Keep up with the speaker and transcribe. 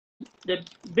the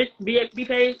B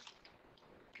page,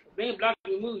 they ain't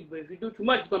blocking your movies, but if you do too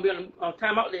much, you're gonna be on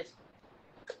timeout list.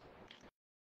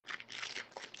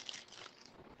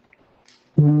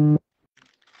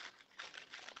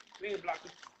 We ain't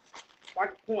blocking. Watch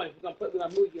the point. We're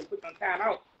gonna move you and put you on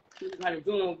timeout. You're gonna have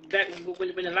to do it back when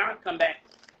the lines come back.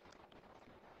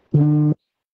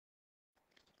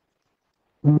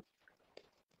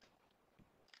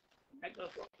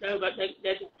 That's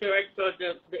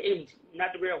the enemies,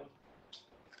 not the real one.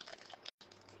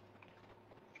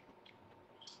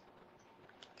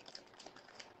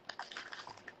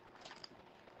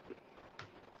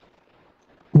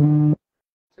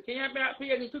 So can you help me out,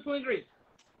 please? 223.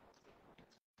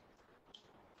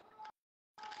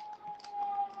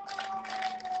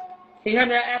 Can you help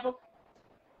me out, Apple?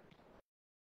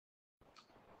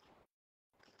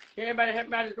 Can everybody help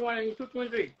me out?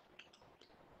 223.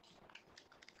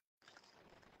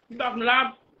 You got from the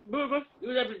live burger? You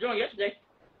was able to join yesterday.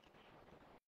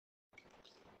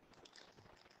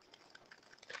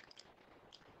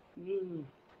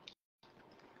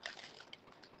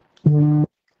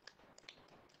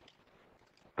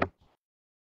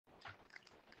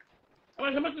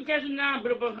 How much is catching now,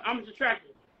 but I'm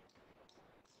distracted.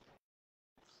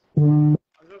 I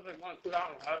just like $1, $2.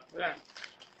 Yeah.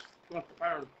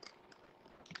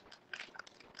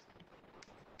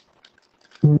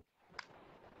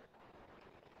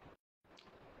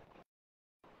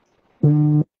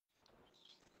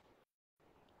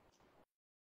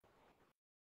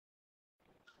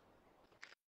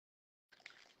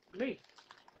 Me.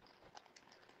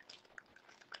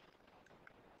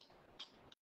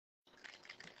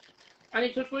 I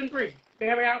need 223. Can you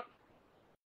help me out?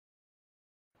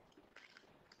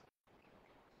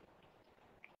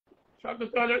 So I can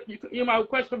start it. You my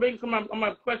request for me, my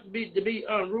request to be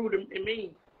rude and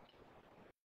mean.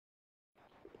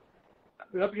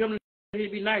 I hope you need to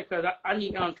be nice, because I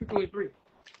need 223.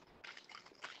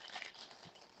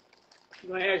 I'm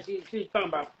going to ask you, she's talking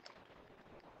about.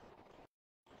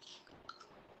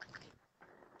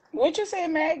 What you say,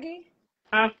 Maggie?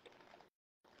 Huh?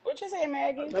 What you say,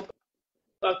 Maggie?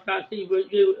 I'm trying to see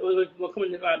what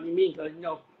coming to be mean, because,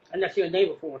 I'm not seeing a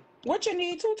neighbor for it. What you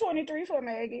need 223 for,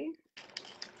 Maggie?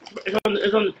 It's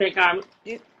on the pink comment.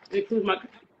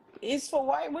 It's for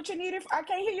what? What you need it for? I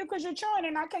can't hear you because you're chewing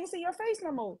and I can't see your face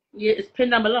no more. Yeah, it's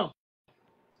pinned down below.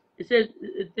 It says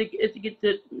it's to get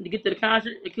to the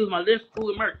concert. It includes my list, food,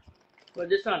 and merch for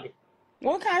this Sunday.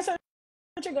 What concert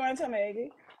you going to,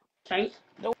 Maggie? Tank.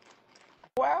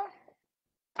 Well?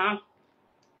 Huh?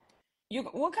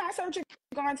 What concert you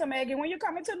going to, Maggie? When you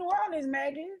coming to New Orleans,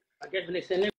 Maggie? I guess when they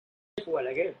send in for it,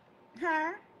 I guess.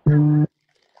 Huh?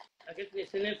 I guess they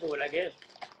send in for it, I guess.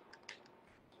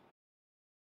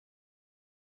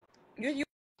 You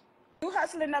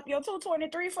hustling up your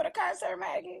 223 for the concert,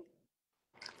 Maggie?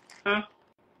 Huh?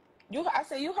 I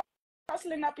say you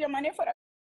hustling up your money for the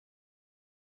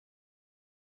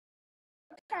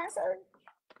concert?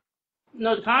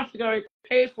 No, the concert already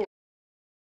paid for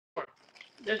it.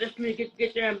 That's just for me to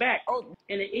get there and back. Oh,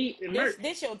 and to eat and merch.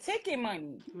 This your ticket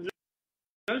money.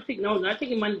 No, not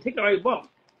taking money. The ticket already bought.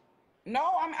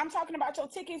 No, I'm talking about your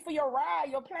ticket for your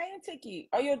ride, your plane ticket,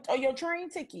 or your train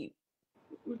ticket.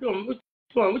 We talking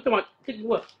about ticket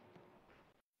what?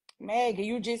 Maggie,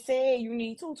 you just said you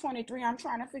need 223. I'm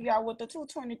trying to figure out what the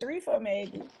 223 for,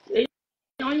 Maggie. You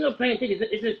ain't no plane ticket.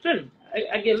 It's in Philly.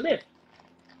 I get a lift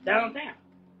downtown.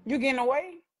 You getting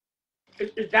away?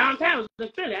 It's downtown. It's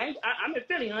in Philly. I'm in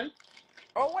Philly, honey.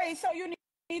 Oh wait, so you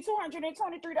need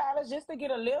 $223 just to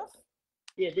get a lift?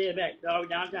 Yeah, they're back. They're already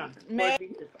downtown.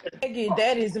 Maggie,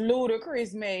 that is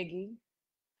ludicrous, Maggie.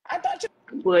 I thought you.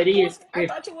 Well, it is. I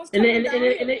thought you was coming down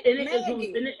here. And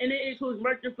it includes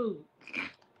merch and food.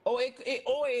 Oh,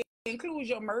 it includes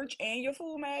your merch and your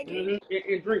food, Maggie.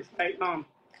 And drinks like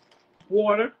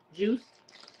water, juice,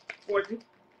 40.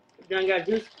 Then I got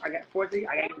juice. I got 40.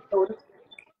 I got soda.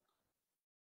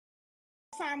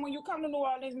 Time when you come to New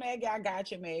Orleans, Maggie, I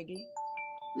got you, Maggie.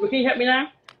 Well, can you help me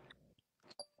now?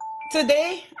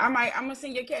 Today, I'm gonna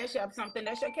send your Cash App something.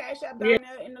 That's your Cash App down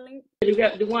there in the link. You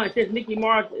got the one that says Mickey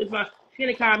Mars. It's my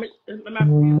skinny comment. It's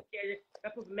my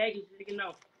that's what Maggie so you can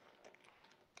know.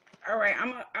 All right,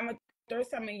 I'm gonna throw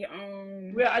some of your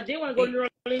Well, I did want to go to New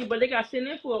Orleans, but they got sent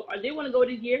in for. I did want to go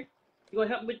this year. You gonna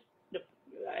help with the?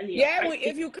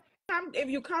 If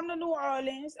you come to New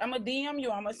Orleans, I'm gonna DM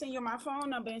you. I'm gonna send you my phone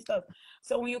number and stuff.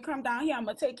 So when you come down here, I'm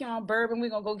gonna take you on bourbon. We're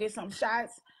gonna go get some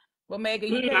shots. But Maggie,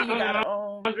 you gotta I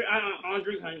don't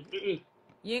drink, honey.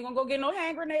 You ain't gonna go get no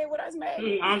hand grenade with us,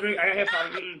 Maggie. I don't drink. I got hair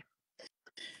problem.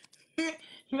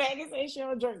 Maggie says she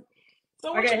don't drink.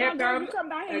 So what you gonna do? You come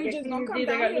down here, you just gonna come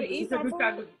down here to eat some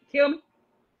food? kill me?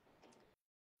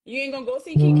 You ain't gonna go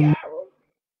see Key Carol?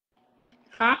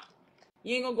 Huh?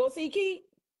 You ain't gonna go see Key?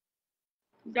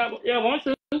 Yeah, I want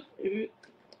to. If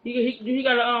he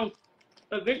got a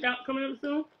event out coming up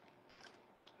soon.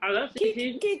 I love to see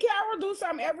Key. Key Carol do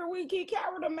something every week. Key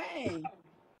Carol the man.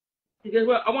 Because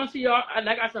well, I want to see y'all. I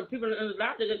got some people in the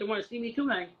live that they want to see me too,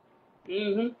 man.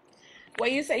 Mm-hmm. Well,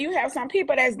 you say you have some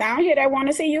people that's down here that want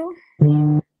to see you?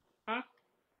 Huh?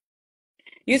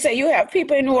 You say you have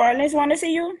people in New Orleans want to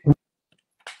see you? But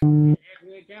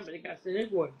they got to see this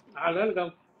boy. I love to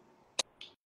go.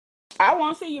 I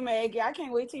want to see you, Maggie. I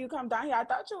can't wait till you come down here. I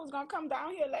thought you was gonna come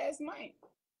down here last night.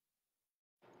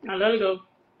 I love to go.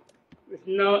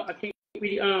 No, I can't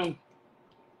really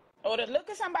Oh, look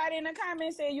at somebody in the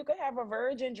comments saying you could have a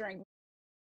virgin drink.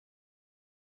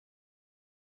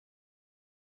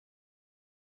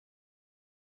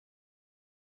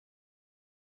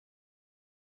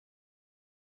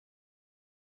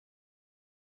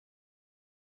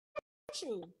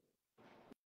 You.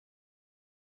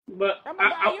 But I'm gonna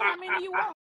buy you how many you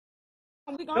want.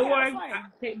 We gonna don't have worry.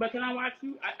 fun. But can I watch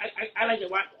you? I like to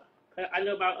watch. I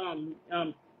know about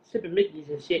sipping Mickey's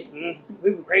and shit.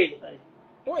 We were crazy, buddy.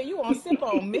 Boy, you want to sip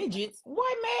on midgets?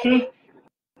 What, Hmm? Maggie?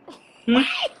 Hmm?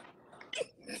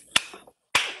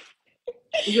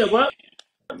 You said what?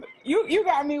 You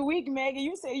got me weak, Maggie.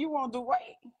 You said you won't do what?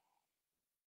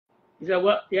 You said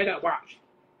what? Yeah, I got to watch.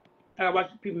 I got to watch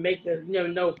people make this. You never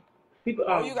know. People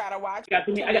Oh, you gotta watch got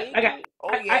to me. to make it.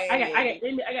 Oh yeah,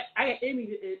 Maggie. I got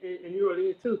Amy in New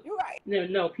Orleans too. You got You never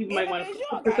know. People might want enemies. You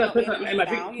to don't put got no something in enemies my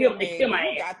down drink here, and kill Maggie. my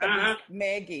You ass. got to be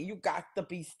Maggie. You got to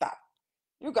be stopped.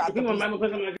 You got to People be might put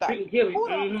something in my stopped. drink and kill me. Who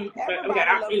don't? But we got Everybody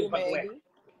out love you, everywhere. Maggie.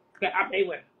 We got out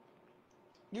everywhere.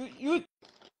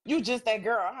 You just that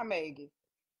girl, huh, Maggie?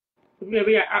 Yeah,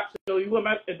 we got out. So you want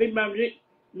my Big Mama drink?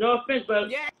 No offense, but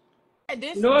Yeah.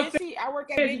 no This offense. see, I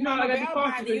work at You Big know, I Mama gotta be Bell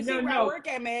cautious Binder. because You you see never where I know. work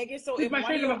at, Maggie. So Keep if my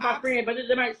one of shit your with my ops, friend, but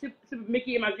they might sip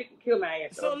Mickey in my drink and kill my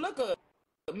ass. so look up,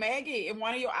 Maggie, if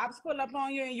one of your ops pull up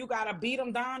on you and you gotta beat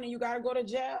them down and you gotta go to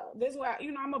jail, this way,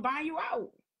 I'm gonna buy you out.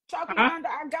 Talking Huh? under,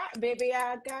 baby,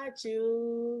 I got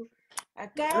you. I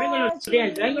I ain't gonna got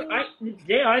jail. you.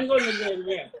 I ain't going to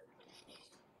jail.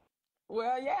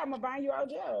 Well, yeah, I'm gonna buy you out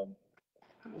jail.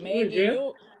 I'm going to Maggie,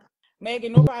 jail. Maggie,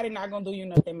 nobody not gonna do you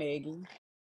nothing, Maggie.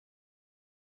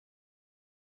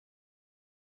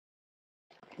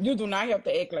 You do not have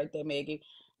to act like that, Maggie.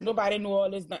 Nobody in New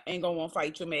Orleans ain't gonna want to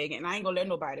fight you, Maggie, and I ain't gonna let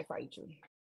nobody fight you.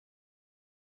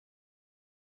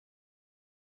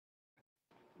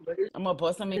 But I'm gonna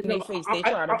bust them in their face. They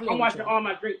try to play I'm with watching you. all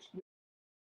my drinks. You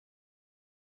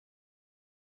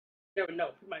never know.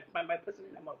 You might put something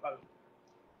in that motherfucker.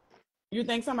 You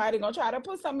think somebody gonna try to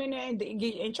put something in there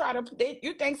and try to?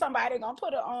 You think somebody gonna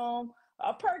put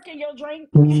a perk in your drink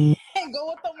and go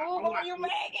with the move on you,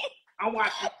 Maggie? I'm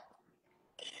watching.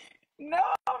 No,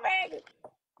 Maggie.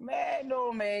 Man,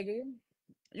 no, Maggie.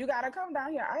 You gotta come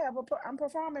down here. I'm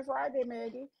performing Friday,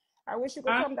 Maggie. I wish you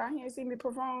could Huh? come down here and see me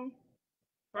perform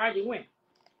Friday when?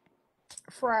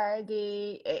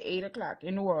 Friday at 8 o'clock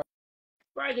in New Orleans.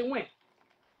 Friday when?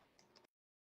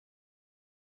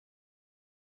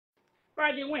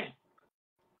 Friday when?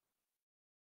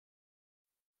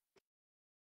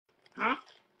 Huh?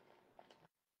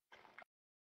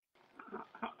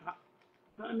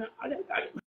 I'm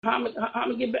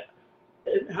gonna get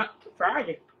back.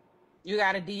 Friday. You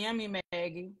gotta DM me,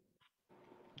 Maggie.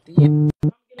 DM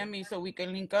me so we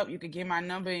can link up. You can get my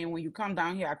number, and when you come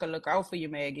down here, I can look out for you,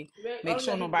 Maggie. Make Only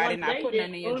sure got nobody one not day. putting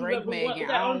none in your drink, Maggie. We I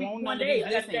got don't only want one none of day. these. I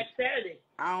got Listen, that Saturday.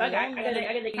 I I don't got want I got none of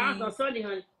I got the concert on these. Sunday,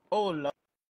 honey. Oh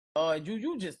Lord,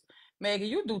 you just Maggie,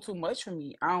 you do too much for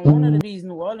me. I don't want none of these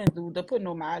New Orleans dudes to put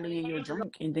no Molly in your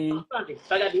drink, and On then Sunday.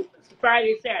 So I got to do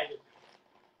Friday, Saturday.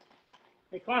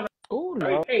 The concert oh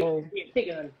already paid. Lord, Yeah,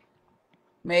 ticket, honey.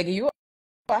 Maggie, you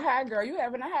a high girl. You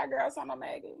having a high girl summer,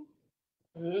 Maggie?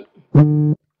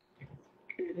 Mm-hmm.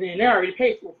 And they already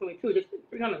paid for me too. Just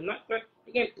 300.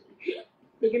 They gave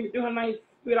me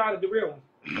 $393 the real one.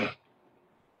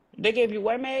 They gave you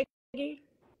what, Maggie?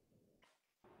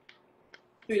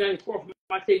 394 for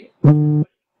my ticket. But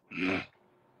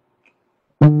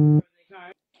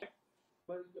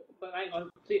I ain't gonna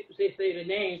say the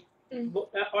name. But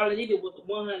all I needed was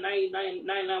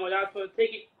 $199 for a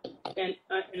ticket and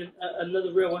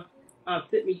another real one.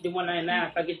 Fit me the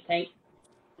 199 if I get the tank.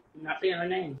 I'm not saying her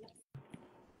name.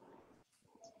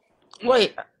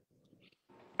 Wait,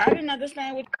 I didn't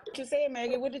understand what you said,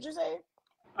 Maggie. What did you say?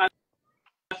 I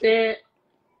said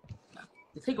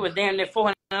the ticket was damn near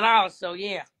 $400. So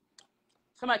yeah,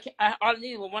 all I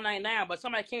needed was 199. But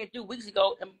somebody came through weeks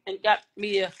ago and got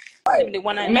me a Wait,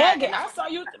 199. Maggie, And I saw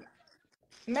you.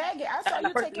 Maggie, I saw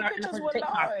you taking pictures with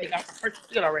Lloyd. I first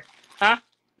still already. Huh?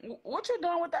 What you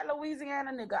doing with that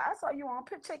Louisiana nigga? I saw you on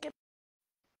picture taking.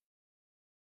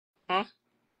 Huh?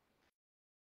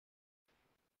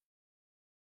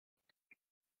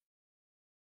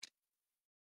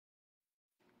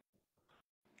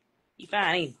 You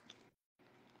fine, ain't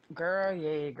Girl,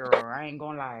 yeah, girl. I ain't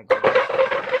gonna lie, girl.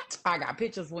 I got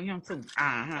pictures with him too.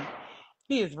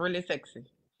 He is really sexy.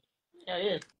 Yeah, it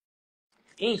is.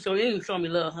 He ain't show me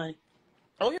love, honey.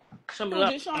 Oh, Show me he was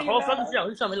love just the showing you whole fucking love. show.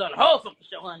 He showed me love the whole fucking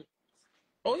show, honey.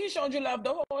 Oh, he showed you love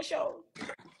the whole show.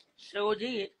 Sure did.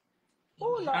 He Oh,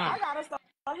 was Lord, I gotta start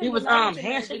he hanging was out with you,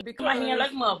 Maggie, handshaking my hand because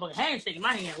like a motherfucker. Handshaking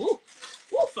my hand. Woo.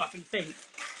 Woo fucking thing.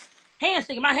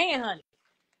 Handshaking my hand, honey.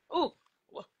 Ooh.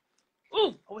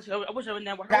 Ooh. I wish I was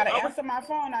never. gotta answer my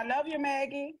phone. I love you,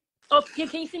 Maggie. Oh, can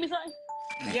you see me something?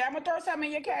 Yeah, I'm gonna throw something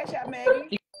in your cash out,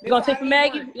 Maggie. You gonna Before take I for leave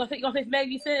Maggie? work. You gonna take for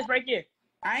Maggie? You send it's right there.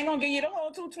 I ain't gonna give you the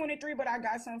whole 223, but I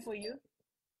got something for you.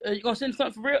 You gonna send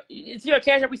something for real? It's your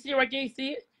cash app. We see it right there. You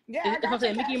see it? Yeah, I It's gonna got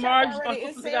your say Mickey cash app Marge. already.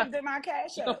 It's saved in my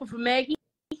cash You gonna app. put for Maggie?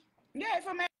 Yeah,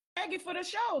 for Maggie for the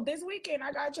show this weekend.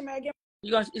 I got you, Maggie.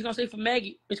 It's gonna say for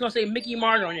Maggie. It's gonna say Mickey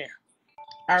Marge on there.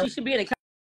 All She right. should be in the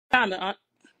comment.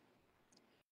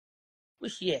 Where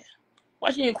she at?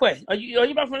 Why she in question? Are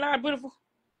you back from live, beautiful?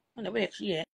 I know where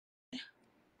she at.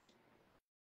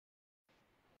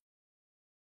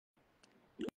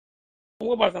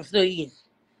 What about I'm still eating?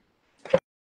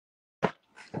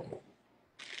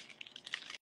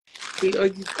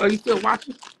 Are you still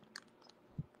watching?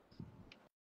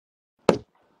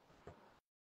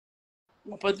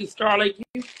 I'm supposed to be star like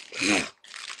you.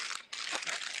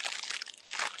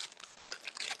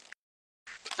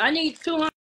 I need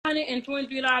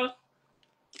 $223.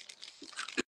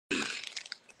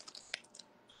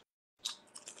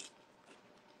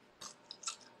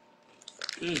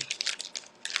 Mm,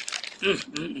 mm,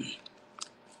 mm,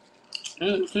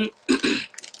 mm, mm,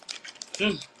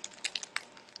 mm,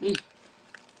 mm,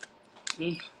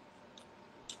 mm,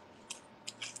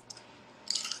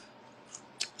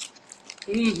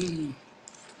 mm,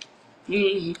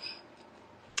 mm.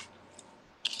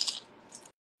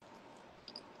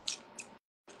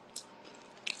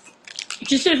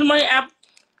 You send some money, Apple.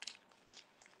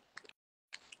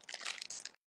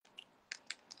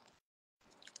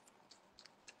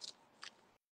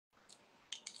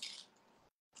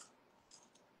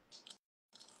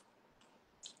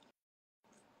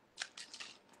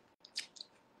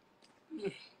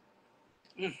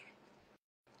 Mm,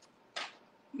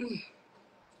 mm,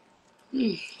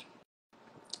 mm.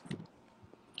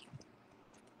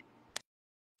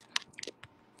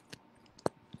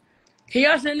 Can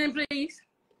y'all send in, please?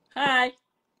 Hi.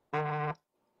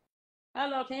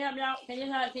 Hello. Can you help me out? Can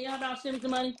you help me out? Send me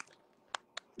some money.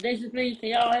 Jason, please. Can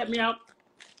y'all help me out?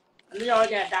 I know y'all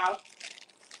got $1.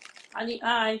 I need.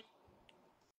 Hi.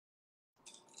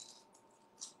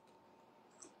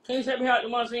 Can you help me out? You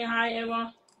want to say hi,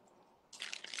 everyone?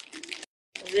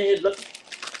 Look.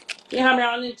 Can you help me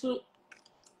out? I need two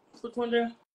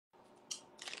 20.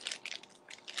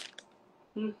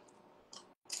 Hmm.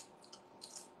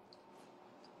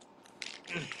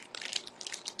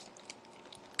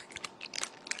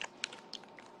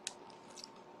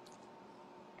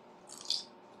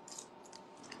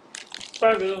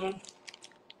 Sorry, little one.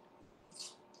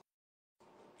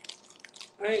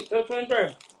 All right, go 23.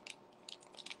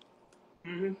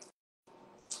 Mm-hmm.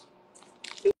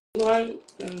 200.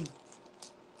 Mm-hmm.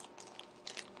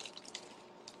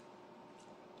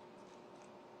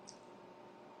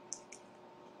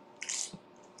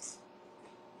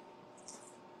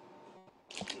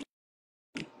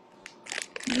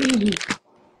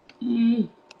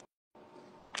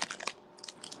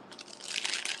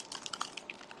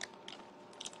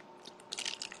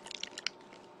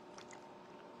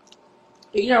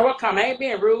 You know what comment? I ain't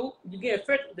being rude. You get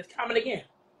fit. Just comment again.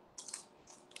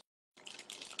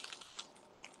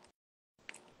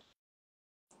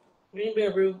 You ain't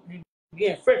being rude. You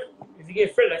getting fit. If you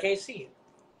get fit, I can't see it.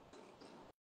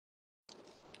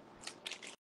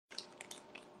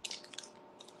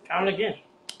 Comment again.